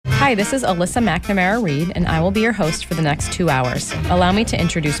Hi, this is Alyssa McNamara Reed, and I will be your host for the next 2 hours. Allow me to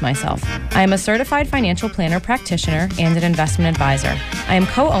introduce myself. I am a certified financial planner practitioner and an investment advisor. I am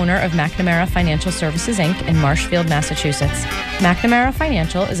co-owner of McNamara Financial Services, Inc. in Marshfield, Massachusetts. McNamara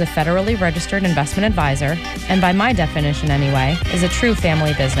Financial is a federally registered investment advisor, and by my definition anyway, is a true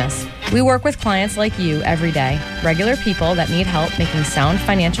family business. We work with clients like you every day, regular people that need help making sound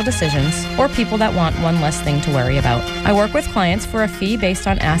financial decisions, or people that want one less thing to worry about. I work with clients for a fee based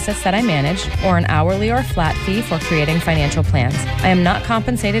on assets that I manage, or an hourly or flat fee for creating financial plans. I am not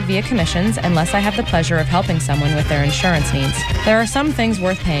compensated via commissions unless I have the pleasure of helping someone with their insurance needs. There are some things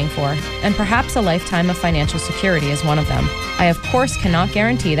worth paying for, and perhaps a lifetime of financial security is one of them. I of course cannot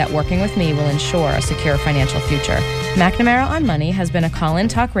guarantee that working with me will ensure a secure financial future. McNamara on Money has been a call-in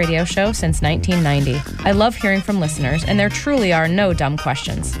talk radio show since 1990. I love hearing from listeners, and there truly are no dumb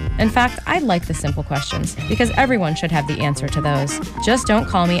questions. In fact, I like the simple questions, because everyone should have the answer to those. Just don't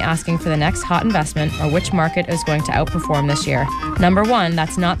call me asking for the next hot investment or which market is going to outperform this year. Number one,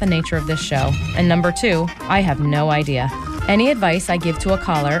 that's not the nature of this show. And number two, I have no idea. Any advice I give to a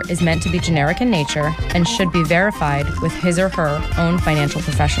caller is meant to be generic in nature and should be verified with his or her own financial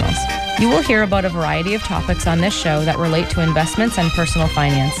professionals. You will hear about a variety of topics on this show that relate to investments and personal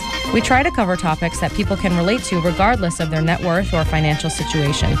finance. We try to cover topics that people can relate to regardless of their net worth or financial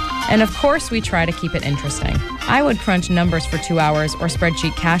situation. And of course, we try to keep it interesting. I would crunch numbers for 2 hours or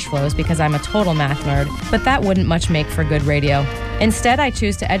spreadsheet cash flows because I'm a total math nerd, but that wouldn't much make for good radio. Instead, I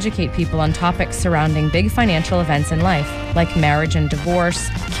choose to educate people on topics surrounding big financial events in life, like marriage and divorce,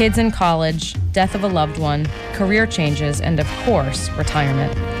 kids in college, death of a loved one, career changes, and of course,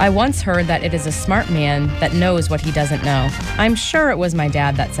 retirement. I once heard that it is a smart man that knows what he doesn't know. I'm sure it was my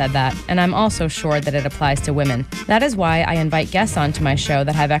dad that said that, and I'm also sure that it applies to women. That is why I invite guests onto my show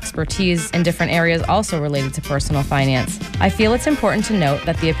that have expertise in different areas also related to personal finance. I feel it's important to note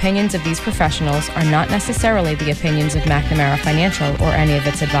that the opinions of these professionals are not necessarily the opinions of McNamara Financial or any of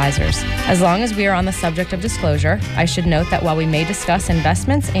its advisors. As long as we are on the subject of disclosure, I should note that while we may discuss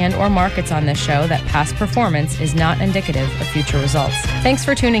investments and or markets on this show, that past performance is not indicative of future results. Thanks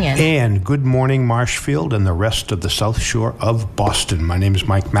for tuning in. And good morning, Marshfield and the rest of the South Shore of Boston. My name is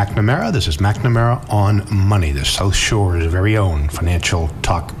Mike McNamara. This is McNamara on Money, the South Shore's very own financial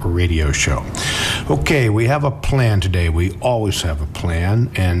talk radio show. Okay, we have a plan today. We always have a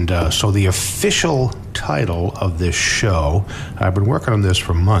plan. And so the official title of this show, I've been working on this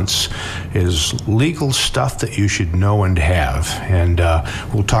for months, is Legal Stuff That You Should Know and Have. And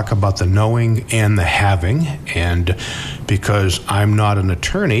we'll talk about the knowing and the having. And because I'm not an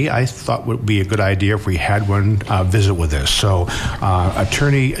attorney, I thought it would be a good idea if we had one visit with us. So,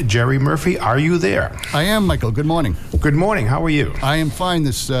 Attorney Jerry Murphy, are you there? I am, Michael. Good morning. Good morning. How are you? I am fine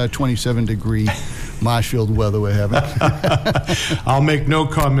this 27-degree Marshfield weather we're having. I'll make no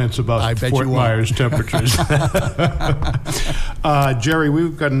comments about Fort Myers temperatures. Jerry,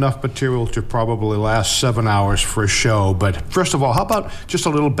 we've got enough material to probably last 7 hours for a show. But first of all, how about just a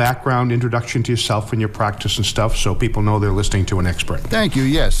little background introduction to yourself and your practice and stuff so people know they're listening to an expert? Thank you.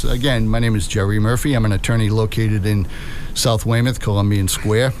 Yes. Again, my name is Jerry Murphy. I'm an attorney located in South Weymouth, Columbian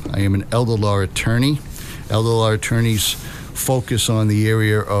Square. I am an elder law attorney. Elder law attorneys focus on the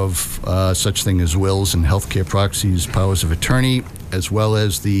area of such thing as wills and healthcare proxies, powers of attorney, as well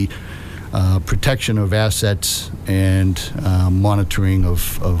as the protection of assets and monitoring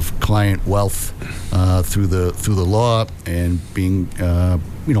of client wealth through the law, and being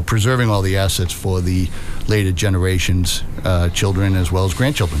preserving all the assets for the later generations, children as well as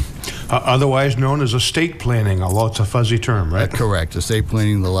grandchildren. Otherwise known as estate planning, although it's a fuzzy term, right? Correct. Estate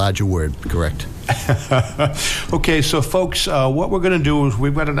planning, the larger word. Correct. Okay, so folks, what we're going to do is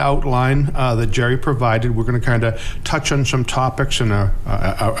we've got an outline that Jerry provided. We're going to kind of touch on some topics in a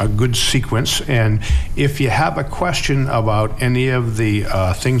good sequence. And if you have a question about any of the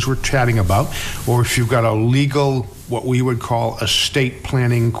things we're chatting about, or if you've got a legal, what we would call estate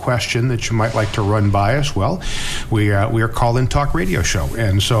planning question that you might like to run by us, well, we are call-in talk radio show.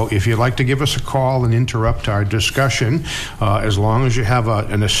 And so if you'd like to give us a call and interrupt our discussion, as long as you have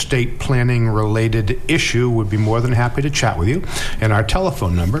an estate planning related issue, we'd be more than happy to chat with you. And our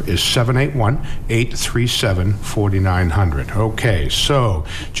telephone number is 781-837-4900. Okay, so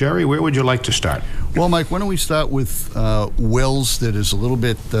Jerry, where would you like to start? Well, Mike, why don't we start with wills? That is a little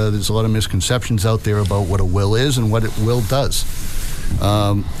bit, there's a lot of misconceptions out there about what a will is and what a will does.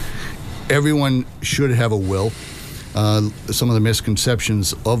 Everyone should have a will. Some of the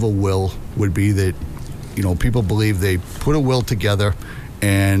misconceptions of a will would be that, people believe they put a will together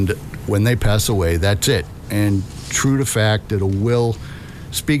and when they pass away, that's it. And true to fact that a will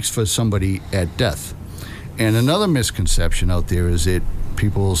speaks for somebody at death. And another misconception out there is that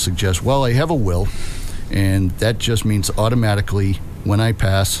people will suggest, well, I have a will, and that just means automatically when I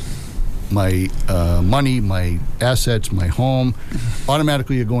pass, my money, my assets, my home,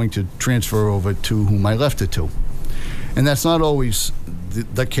 automatically are going to transfer over to whom I left it to. And that's not always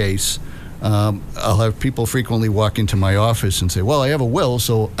the case. I'll have people frequently walk into my office and say, well, I have a will,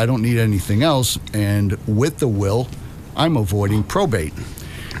 so I don't need anything else. And with the will, I'm avoiding probate.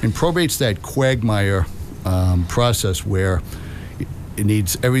 And probate's that quagmire process where it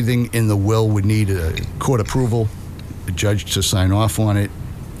needs everything in the will would need a court approval, a judge to sign off on it,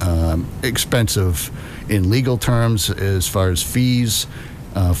 expensive in legal terms as far as fees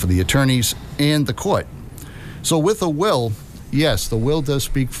for the attorneys and the court. So with a will, yes, the will does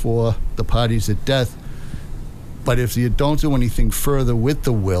speak for the parties at death, but if you don't do anything further with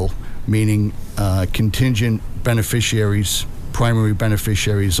the will, meaning contingent beneficiaries, primary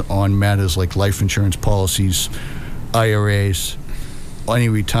beneficiaries on matters like life insurance policies, IRAs, any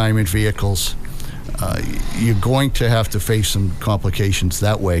retirement vehicles, you're going to have to face some complications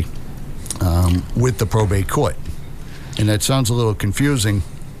that way with the probate court. And that sounds a little confusing.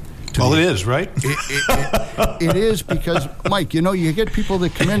 Well, it is, right? It is because, Mike, you get people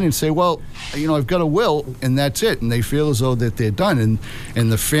that come in and say, well, I've got a will, and that's it. And they feel as though that they're done.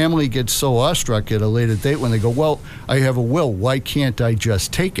 And the family gets so awestruck at a later date when they go, well, I have a will. Why can't I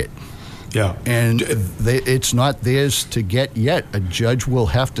just take it? Yeah. And it's not theirs to get yet. A judge will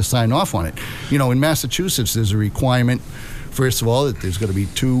have to sign off on it. In Massachusetts, there's a requirement, first of all, that there's going to be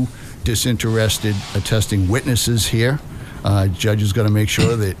 2 disinterested attesting witnesses here. Judge is going to make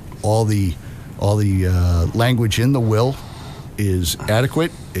sure that all the language in the will is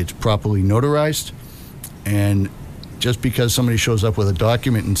adequate, it's properly notarized, and just because somebody shows up with a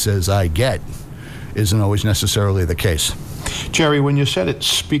document and says, I get, isn't always necessarily the case. Jerry, when you said it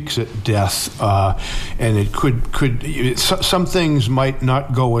speaks at death, and it some things might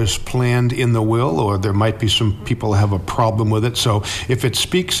not go as planned in the will, or there might be some people have a problem with it. So if it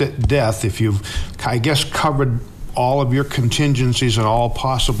speaks at death, if you've, I guess, covered all of your contingencies and all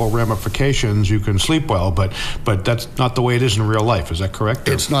possible ramifications, you can sleep well, but that's not the way it is in real life. Is that correct?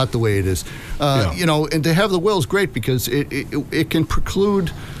 It's not the way it is. And to have the will is great because it can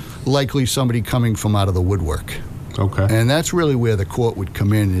preclude likely somebody coming from out of the woodwork. Okay. And that's really where the court would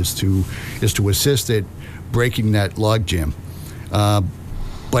come in, is to assist at breaking that logjam.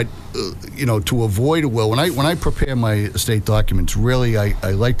 But to avoid a will, when I prepare my estate documents, really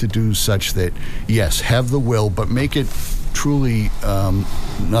I like to do such that, yes, have the will, but make it truly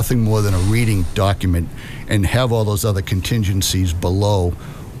nothing more than a reading document, and have all those other contingencies below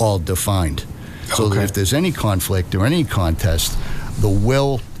all defined. So that if there's any conflict or any contest, the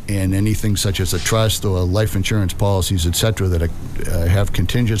will and anything such as a trust or life insurance policies, et cetera, that have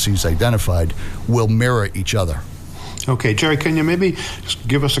contingencies identified will mirror each other. Okay, Jerry, can you maybe just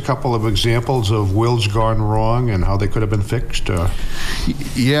give us a couple of examples of wills gone wrong and how they could have been fixed?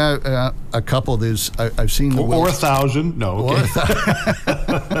 Yeah, a couple. I've seen the wills. Or 1,000. No, okay.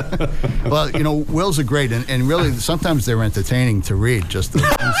 Well, wills are great, and really sometimes they're entertaining to read. Just the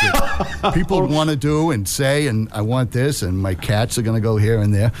things that people want to do and say, and I want this, and my cats are going to go here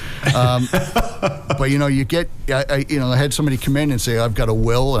and there. But you get, I had somebody come in and say, I've got a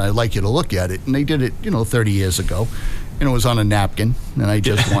will, and I'd like you to look at it, and they did it, 30 years ago. And it was on a napkin, and I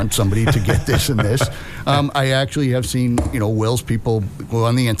just want somebody to get this and this. I actually have seen, wills, people go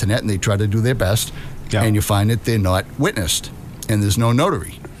on the internet and they try to do their best, and you find that they're not witnessed, and there's no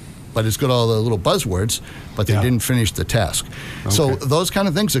notary. But it's got all the little buzzwords, but they didn't finish the task. Okay. So those kind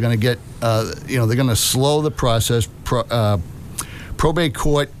of things are going to get, they're going to slow the process. Probate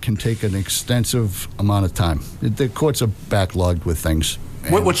court can take an extensive amount of time. The courts are backlogged with things.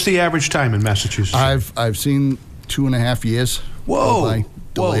 What's the average time in Massachusetts? I've seen 2.5 years. Whoa!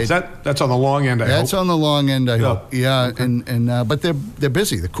 That's on the long end. That's on the long end. I hope. Yeah, and but they're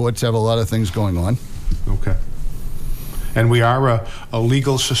busy. The courts have a lot of things going on. Okay. And we are a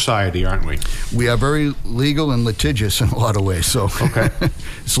legal society, aren't we? We are very legal and litigious in a lot of ways. So okay,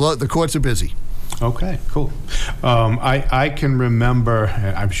 the courts are busy. Okay, cool. I can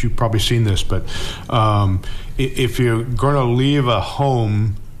remember, you've probably seen this, but if you're going to leave a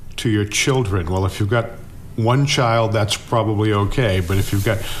home to your children, well, if you've got one child, that's probably okay. But if you've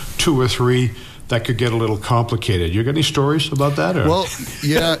got 2 or 3, that could get a little complicated. You got any stories about that? Or? Well,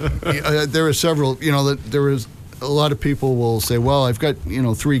 yeah, there are several. There is a lot of people will say, well, I've got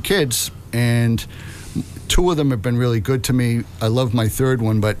 3 kids, and 2 of them have been really good to me. I love my 3rd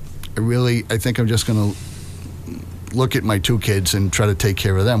one, but I think I'm just going to look at my 2 kids and try to take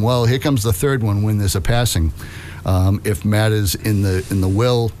care of them. Well, here comes the 3rd one when there's a passing. If matters in the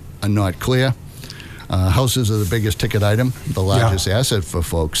will are not clear, Houses are the biggest ticket item, the largest asset for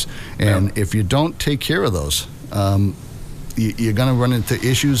folks. And if you don't take care of those, you're going to run into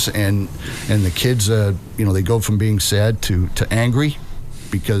issues, and the kids, they go from being sad to angry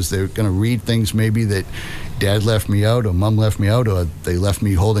because they're going to read things maybe that dad left me out or mom left me out, or they left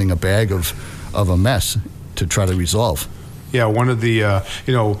me holding a bag of a mess to try to resolve. Yeah, one of the,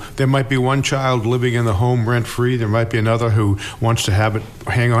 there might be one child living in the home rent-free. There might be another who wants to have it,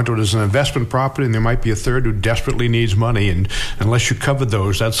 hang on to it as an investment property, and there might be a third who desperately needs money. And unless you cover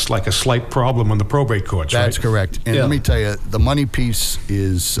those, that's like a slight problem on the probate courts, That's correct. And let me tell you, the money piece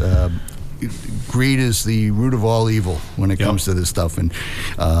is... greed is the root of all evil when it comes to this stuff. And,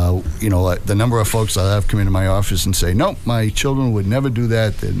 the number of folks that have come into my office and say, no, my children would never do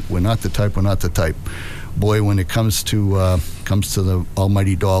that. We're not the type. Boy, when it comes to the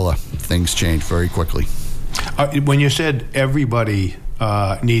almighty dollar, things change very quickly. When you said everybody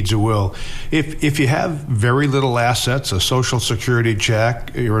needs a will, if you have very little assets, a Social Security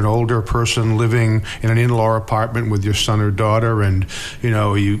check, you're an older person living in an in-law apartment with your son or daughter, and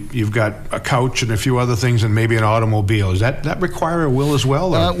you've got a couch and a few other things and maybe an automobile, does that require a will as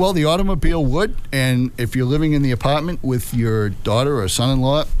well? Well, the automobile would, and if you're living in the apartment with your daughter or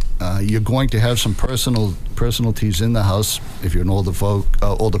son-in-law, you're going to have some personalities in the house. If you're an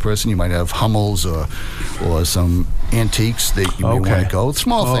older person, you might have Hummels or some antiques that you may want to go.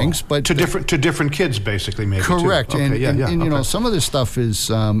 Small things, but to different kids, basically, maybe. Correct. Too. Okay, and some of this stuff is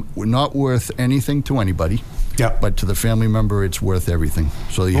not worth anything to anybody. Yeah. But to the family member, it's worth everything.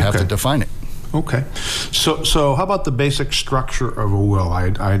 So you have to define it. Okay. So how about the basic structure of a will?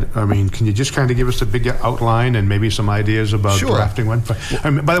 I mean, can you just kind of give us a big outline and maybe some ideas about drafting one?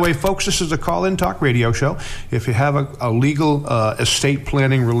 By the way, folks, this is a call-in talk radio show. If you have a legal estate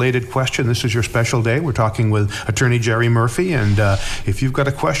planning related question, this is your special day. We're talking with Attorney Jerry Murphy, and if you've got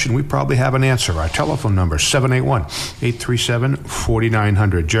a question, we probably have an answer. Our telephone number,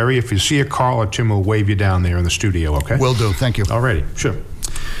 781-837-4900. Jerry, if you see a caller, Tim will wave you down there in the studio, okay? Will do. Thank you. All righty. Sure.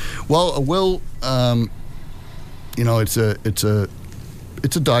 Well, a will, it's a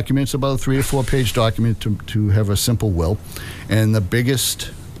document. It's about a 3 or 4 page document to have a simple will, and the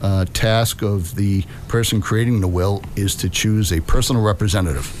biggest task of the person creating the will is to choose a personal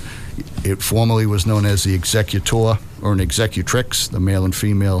representative. It formerly was known as the executor or an executrix, the male and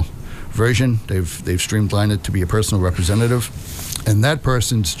female version. They've streamlined it to be a personal representative, and that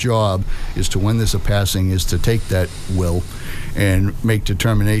person's job is to, when there's a passing, is to take that will and make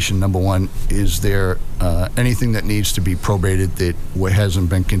determination. Number one, is there anything that needs to be probated that hasn't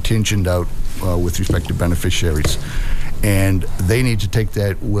been contingent out with respect to beneficiaries? And they need to take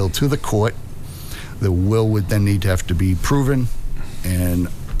that will to the court. The will would then need to have to be proven and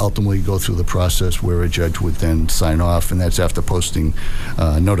ultimately go through the process where a judge would then sign off, and that's after posting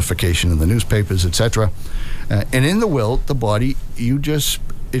notification in the newspapers, etc. And in the will, the body, it's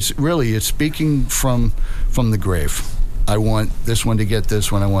speaking from the grave. I want this one to get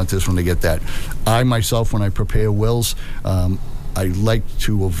this one, I want this one to get that. I myself, when I prepare wills, I like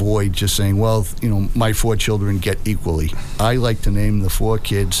to avoid just saying, well, my 4 children get equally. I like to name the 4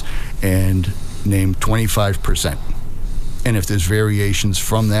 kids and name 25%. And if there's variations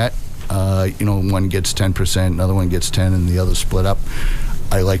from that, one gets 10%, another one gets 10, and the other split up,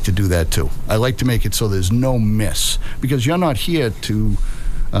 I like to do that too. I like to make it so there's no miss, because you're not here to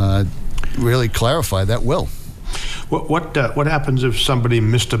really clarify that will. What happens if somebody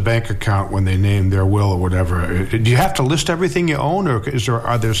missed a bank account when they named their will or whatever? Do you have to list everything you own, or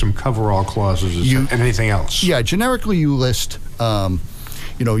are there some cover-all clauses and anything else? Yeah, generically you list,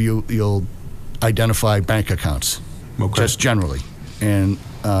 you'll identify bank accounts, just generally. And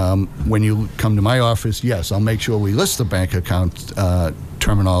when you come to my office, yes, I'll make sure we list the bank account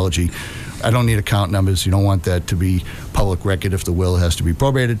terminology. I don't need account numbers. You don't want that to be public record if the will has to be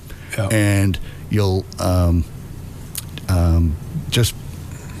probated. Yep. And you'll just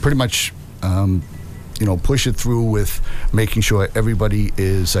pretty much, push it through with making sure everybody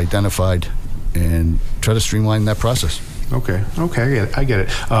is identified and try to streamline that process. Okay, I get it.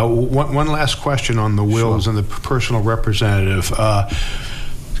 One last question on the wills and the personal representative.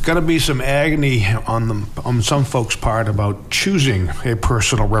 There's got to be some agony on some folks' part about choosing a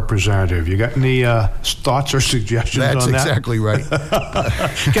personal representative. You got any thoughts or suggestions on that? That's exactly right.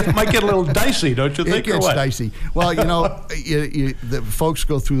 Might get a little dicey, don't you think? It gets dicey. Well, the folks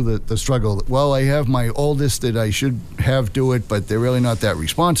go through the struggle. Well, I have my oldest that I should have do it, but they're really not that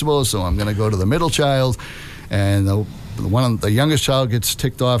responsible, so I'm going to go to the middle child, and the youngest child gets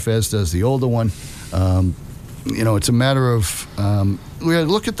ticked off, as does the older one. It's a matter of we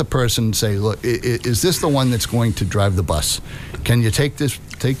look at the person and say, look, is this the one that's going to drive the bus? Can you take this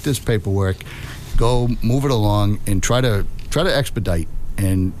paperwork, go move it along and try to expedite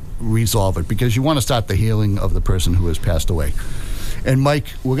and resolve it, because you want to start the healing of the person who has passed away. And Mike,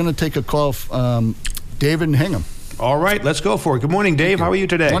 we're going to take a call from David in Hingham. All right, let's go for it. Good morning, Dave. How are you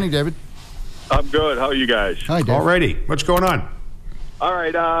today? Good morning, David. I'm good. How are you guys? Hi, Dave. All righty. What's going on? All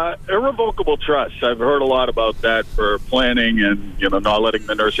right. Irrevocable trust. I've heard a lot about that for planning and, not letting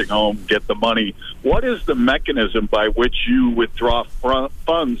the nursing home get the money. What is the mechanism by which you withdraw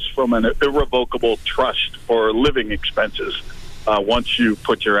funds from an irrevocable trust for living expenses once you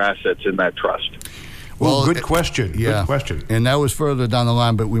put your assets in that trust? Well, good question. Yeah. Good question. And that was further down the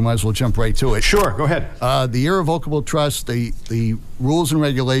line, but we might as well jump right to it. Sure, go ahead. The irrevocable trust, the rules and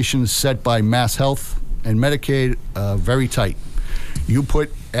regulations set by Mass Health and Medicaid, very tight. You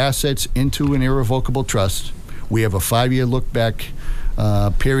put assets into an irrevocable trust. We have a 5-year look-back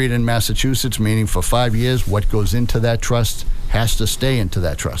period in Massachusetts, meaning for 5 years, what goes into that trust has to stay into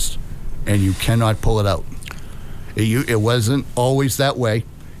that trust, and you cannot pull it out. It wasn't always that way.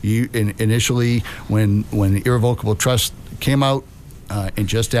 Initially, when the irrevocable trust came out, and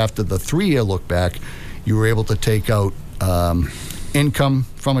just after the 3-year look back, you were able to take out income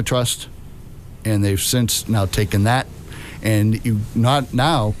from a trust, and they've since now taken that, and you not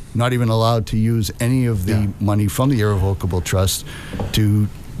even allowed to use any of the money from the irrevocable trust to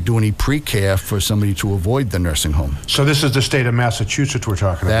do any pre-care for somebody to avoid the nursing home. So this is the state of Massachusetts we're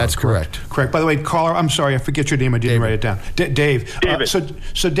talking about. That's correct. Correct. By the way, caller, I'm sorry, I forget your name. I didn't write it down. Dave. David.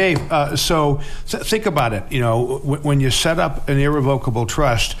 So think about it. When you set up an irrevocable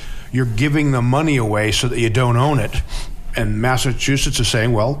trust, you're giving the money away so that you don't own it. And Massachusetts is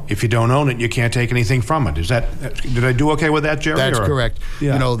saying, well, if you don't own it, you can't take anything from it. Did I do okay with that, Jerry? That's correct.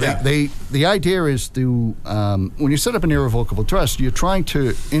 Yeah. The idea is to, when you set up an irrevocable trust, you're trying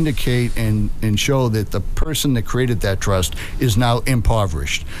to indicate and show that the person that created that trust is now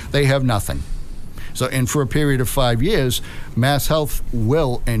impoverished. They have nothing. So, and for a period of 5 years, Mass Health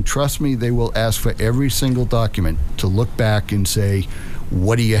will, and trust me, they will ask for every single document to look back and say,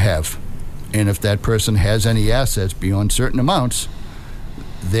 what do you have? And if that person has any assets beyond certain amounts,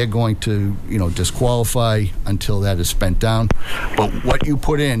 they're going to, disqualify until that is spent down. But what you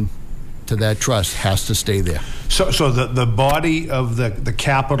put in to that trust has to stay there. So the body of the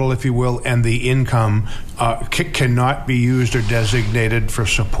capital, if you will, and the income cannot be used or designated for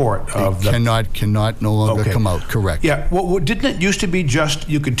support of the... Cannot no longer come out, correct. Yeah, well, didn't it used to be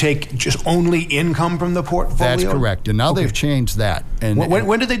you could take just only income from the portfolio? That's correct, and now they've changed that. And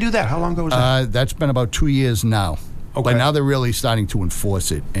when did they do that? How long ago was that? That's been about 2 years now. Okay. But now they're really starting to enforce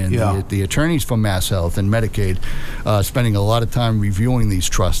it. And the attorneys from Mass Health and Medicaid spending a lot of time reviewing these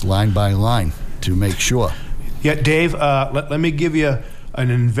trusts line by line to make sure. Yeah, Dave, let me give you an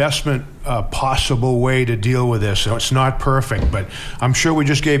investment possible way to deal with this. So it's not perfect, but I'm sure we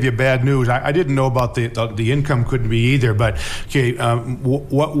just gave you bad news. I didn't know about the income couldn't be either, but okay,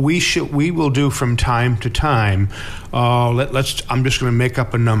 what we will do from time to time, I'm just going to make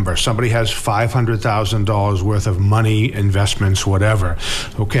up a number. Somebody has $500,000 worth of money, investments, whatever.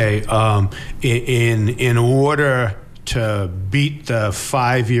 Okay, in order to beat the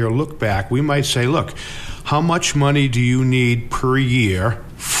 5-year look back, we might say, look, how much money do you need per year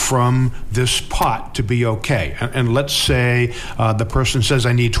from this pot to be okay? And let's say the person says,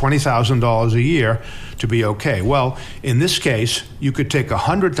 I need $20,000 a year to be okay. Well, in this case, you could take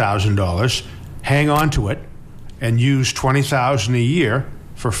 $100,000, hang on to it, and use $20,000 a year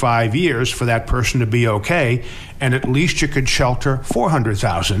for 5 years for that person to be okay, and at least you could shelter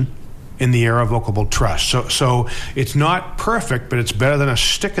 $400,000 in the irrevocable trust. So it's not perfect, but it's better than a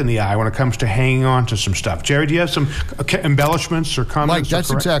stick in the eye when it comes to hanging on to some stuff. Jerry, do you have some embellishments or comments? Mike,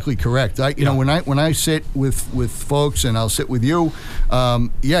 that's exactly correct. When I sit with folks, and I'll sit with you,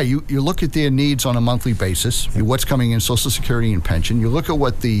 you look at their needs on a monthly basis, what's coming in Social Security and pension. You look at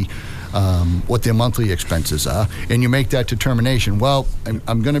what their monthly expenses are, and you make that determination. Well,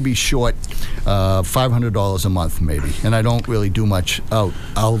 I'm going to be short $500 a month maybe, and I don't really do much out.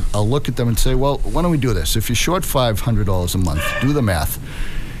 I'll look at them and say, well, why don't we do this? If you're short $500 a month, do the math.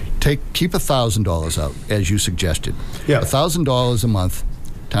 Keep $1,000 out, as you suggested. Yeah. $1,000 a month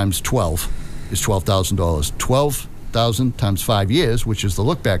times 12 is $12,000. 12,000 times 5 years, which is the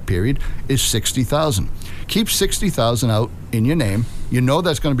look-back period, is $60,000. Keep $60,000 out in your name. You know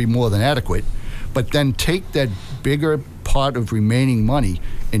that's going to be more than adequate, but then take that bigger pot of remaining money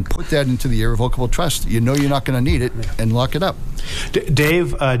and put that into the irrevocable trust. You know you're not going to need it, and lock it up.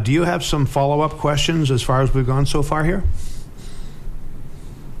 Dave, do you have some follow-up questions as far as we've gone so far here?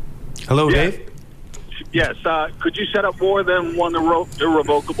 Hello, Dave? Yes. Could you set up more than one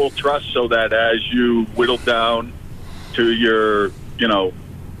irrevocable trust so that as you whittle down to your,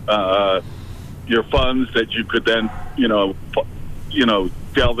 your funds that you could then,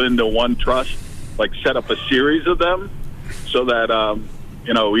 delve into one trust, like set up a series of them so that,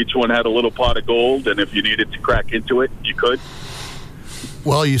 each one had a little pot of gold, and if you needed to crack into it, you could?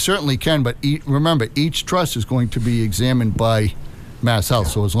 Well, you certainly can, but remember, each trust is going to be examined by Mass Health.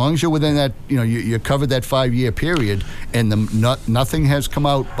 So as long as you're within that, you covered that 5-year period, and nothing has come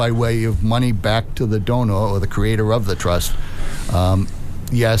out by way of money back to the donor or the creator of the trust,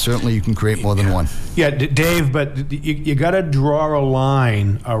 certainly you can create more than one. Yeah, Dave, but you got to draw a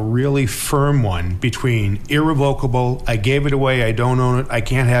line, a really firm one, between irrevocable, I gave it away, I don't own it, I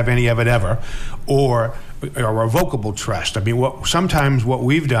can't have any of it ever, or a revocable trust. I mean, sometimes what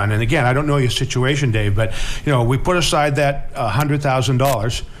we've done, and again, I don't know your situation, Dave, but we put aside that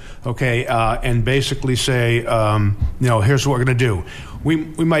 $100,000, okay, and basically say, here's what we're going to do. We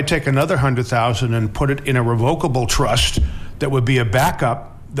might take another $100,000 and put it in a revocable trust that would be a backup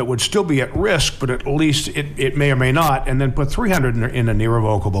that would still be at risk, but at least it may or may not, and then put $300 in an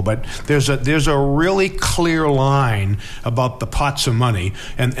irrevocable. But there's a really clear line about the pots of money,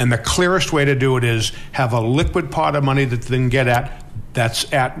 and the clearest way to do it is have a liquid pot of money that they can get at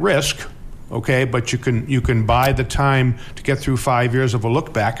that's at risk. Okay, but you can buy the time to get through 5 years of a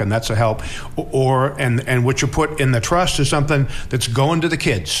look back, and that's a help. And what you put in the trust is something that's going to the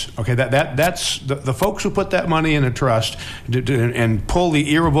kids. Okay, that's the folks who put that money in a trust and pull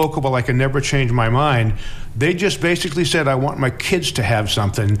the irrevocable. I can never change my mind. They just basically said, I want my kids to have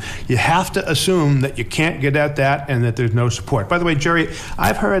something. You have to assume that you can't get at that and that there's no support. By the way, Jerry,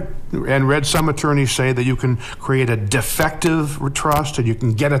 I've heard and read some attorneys say that you can create a defective trust and you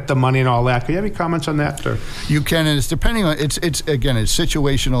can get at the money and all that. Do you have any comments on that? Or? You can, and it's depending on, it's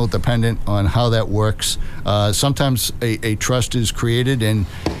situational, dependent on how that works. Sometimes a trust is created and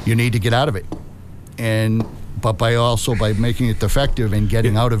you need to get out of it. But by making it defective and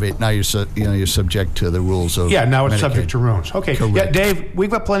getting out of it, now you're subject to the rules of now it's Medicaid. Subject to rules. Okay. Correct. Yeah, Dave, we've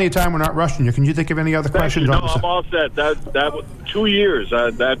got plenty of time. We're not rushing you. Can you think of any other questions? No, I'm all set. That was 2 years.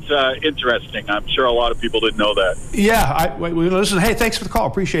 That's interesting. I'm sure a lot of people didn't know that. Yeah. Listen. Hey, thanks for the call.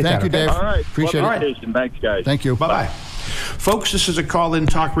 Appreciate that. Thank you, Dave. All right. Appreciate it. Thanks, guys. Thank you. Bye-bye. Folks, this is a call-in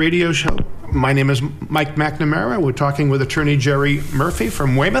talk radio show. My name is Mike McNamara. We're talking with attorney Jerry Murphy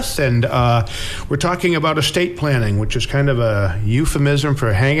from Weymouth, and we're talking about estate planning, which is kind of a euphemism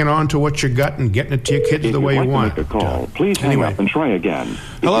for hanging on to what you got and getting it to your kids the way you want. If you'd like to make a call, please hang up and try again.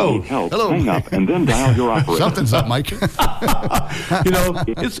 Hello. If you need help, Hello. hang up and then dial your operator. Something's up, Mike.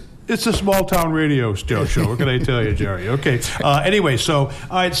 It's a small-town radio show. What can I tell you, Jerry? Okay. Anyway, all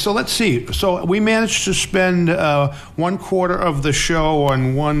right, so let's see. So we managed to spend 1/4 of the show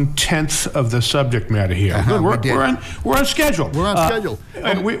on 1/10 of the subject matter here. Good. We're on schedule. We're on schedule.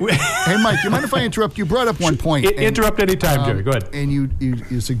 And Hey, Mike, you mind if I interrupt? You brought up one point. Interrupt any time, Jerry. Go ahead. And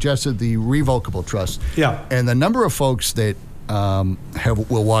you suggested the revocable trust. Yeah. And the number of folks that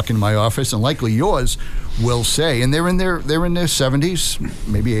will walk in my office, and likely yours, will say, and they're in their 70s,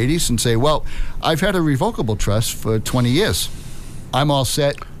 maybe 80s, and say, well, I've had a revocable trust for 20 years. I'm all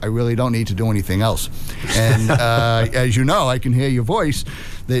set. I really don't need to do anything else. And as you know, I can hear your voice,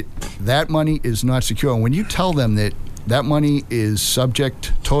 that money is not secure. And when you tell them that money is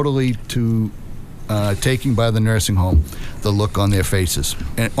subject totally to taking by the nursing home, the look on their faces,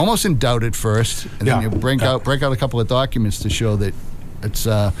 and almost in doubt at first, and then you break out a couple of documents to show that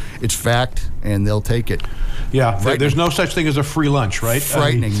it's fact, and they'll take it. Yeah, there's no such thing as a free lunch, right?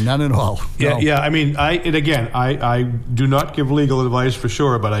 Frightening, none at all. Yeah, no. yeah. I mean, I do not give legal advice for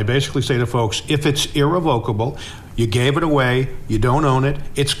sure, but I basically say to folks, if it's irrevocable, you gave it away, you don't own it,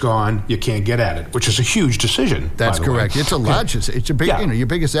 it's gone, you can't get at it, which is a huge decision. That's correct. It's a large, it's a big, your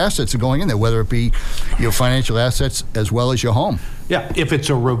biggest assets are going in there, whether it be your financial assets as well as your home. Yeah, if it's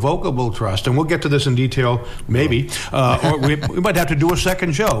a revocable trust, and we'll get to this in detail, maybe, or we might have to do a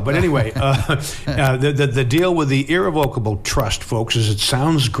second show. But anyway, the deal with the irrevocable trust, folks, is it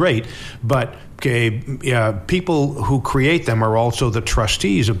sounds great, but people who create them are also the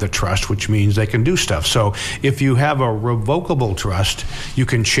trustees of the trust, which means they can do stuff. So if you have a revocable trust, you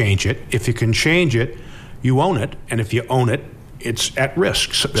can change it. If you can change it, you own it, and if you own it, it's at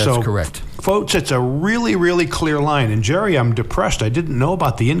risk. That's correct. Folks, it's a really, really clear line. And Jerry, I'm depressed. I didn't know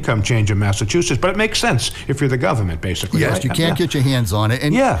about the income change in Massachusetts, but it makes sense if you're the government, basically. Yes, right? you can't get your hands on it.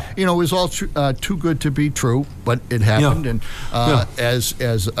 And, it was all too good to be true, but it happened. And as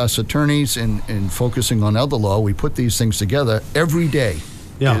us attorneys and focusing on elder law, we put these things together every day.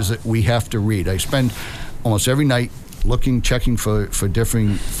 Is that we have to read. I spend almost every night checking for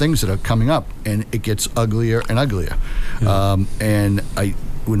different things that are coming up, and it gets uglier and uglier. And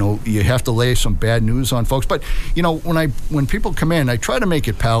you have to lay some bad news on folks. But when people come in, I try to make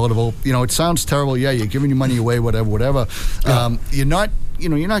it palatable. It sounds terrible. Yeah, you're giving your money away, whatever. Yeah. You're not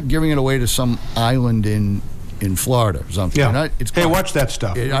giving it away to some island in Florida or something. Yeah. Hey, watch that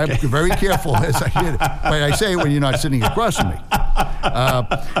stuff. I'm very careful as I did it. But I say it when you're not sitting across from me.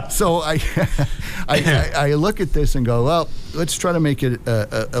 So I look at this and go, well, let's try to make it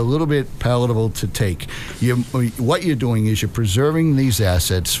a little bit palatable to take. What you're doing is you're preserving these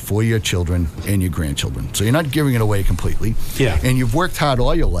assets for your children and your grandchildren. So you're not giving it away completely. Yeah. And you've worked hard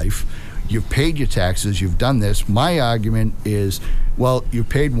all your life. You've paid your taxes. You've done this. My argument is, well, you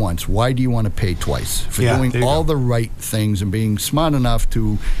paid once. Why do you want to pay twice? For doing all the right things and being smart enough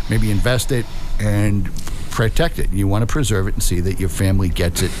to maybe invest it and protect it. You want to preserve it and see that your family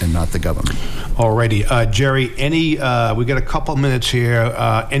gets it and not the government. Alrighty. Jerry, we got a couple minutes here.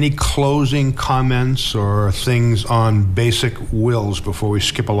 Any closing comments or things on basic wills before we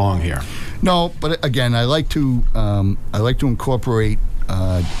skip along here? No, but again, I like to incorporate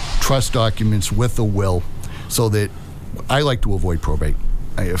trust documents with the will, so that I like to avoid probate.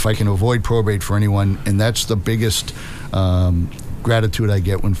 If I can avoid probate for anyone, and that's the biggest gratitude I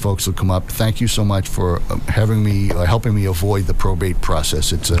get when folks will come up. Thank you so much for having me, helping me avoid the probate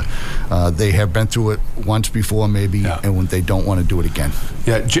process. It's they have been through it once before, maybe, and when they don't want to do it again.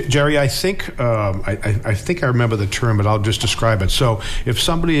 Yeah, Jerry, I think I remember the term, but I'll just describe it. So, if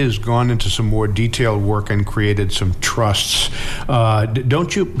somebody has gone into some more detailed work and created some trusts,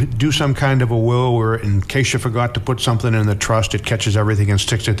 don't you do some kind of a will where, in case you forgot to put something in the trust, it catches everything and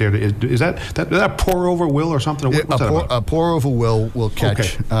sticks it there? Is that pour over will or something? A pour over will will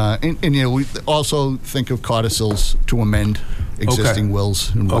catch. Okay. And we also think of codicils to amend existing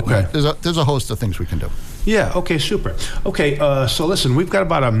wills and whatnot. Okay. There's a host of things we can do. Yeah, okay, super. Okay, so listen, we've got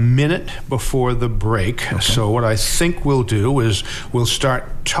about a minute before the break. Okay. So what I think we'll do is we'll start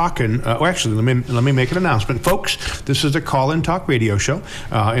talking. Actually, let me make an announcement. Folks, this is the Call-In Talk radio show.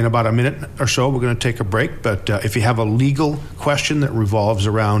 In about a minute or so, we're going to take a break. But if you have a legal question that revolves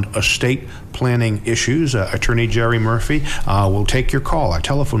around estate planning issues, Attorney Jerry Murphy will take your call. Our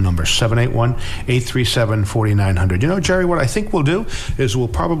telephone number is 781-837-4900. Jerry, what I think we'll do is we'll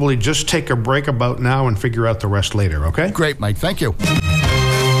probably just take a break about now and figure out the rest later, okay? Great, Mike. Thank you.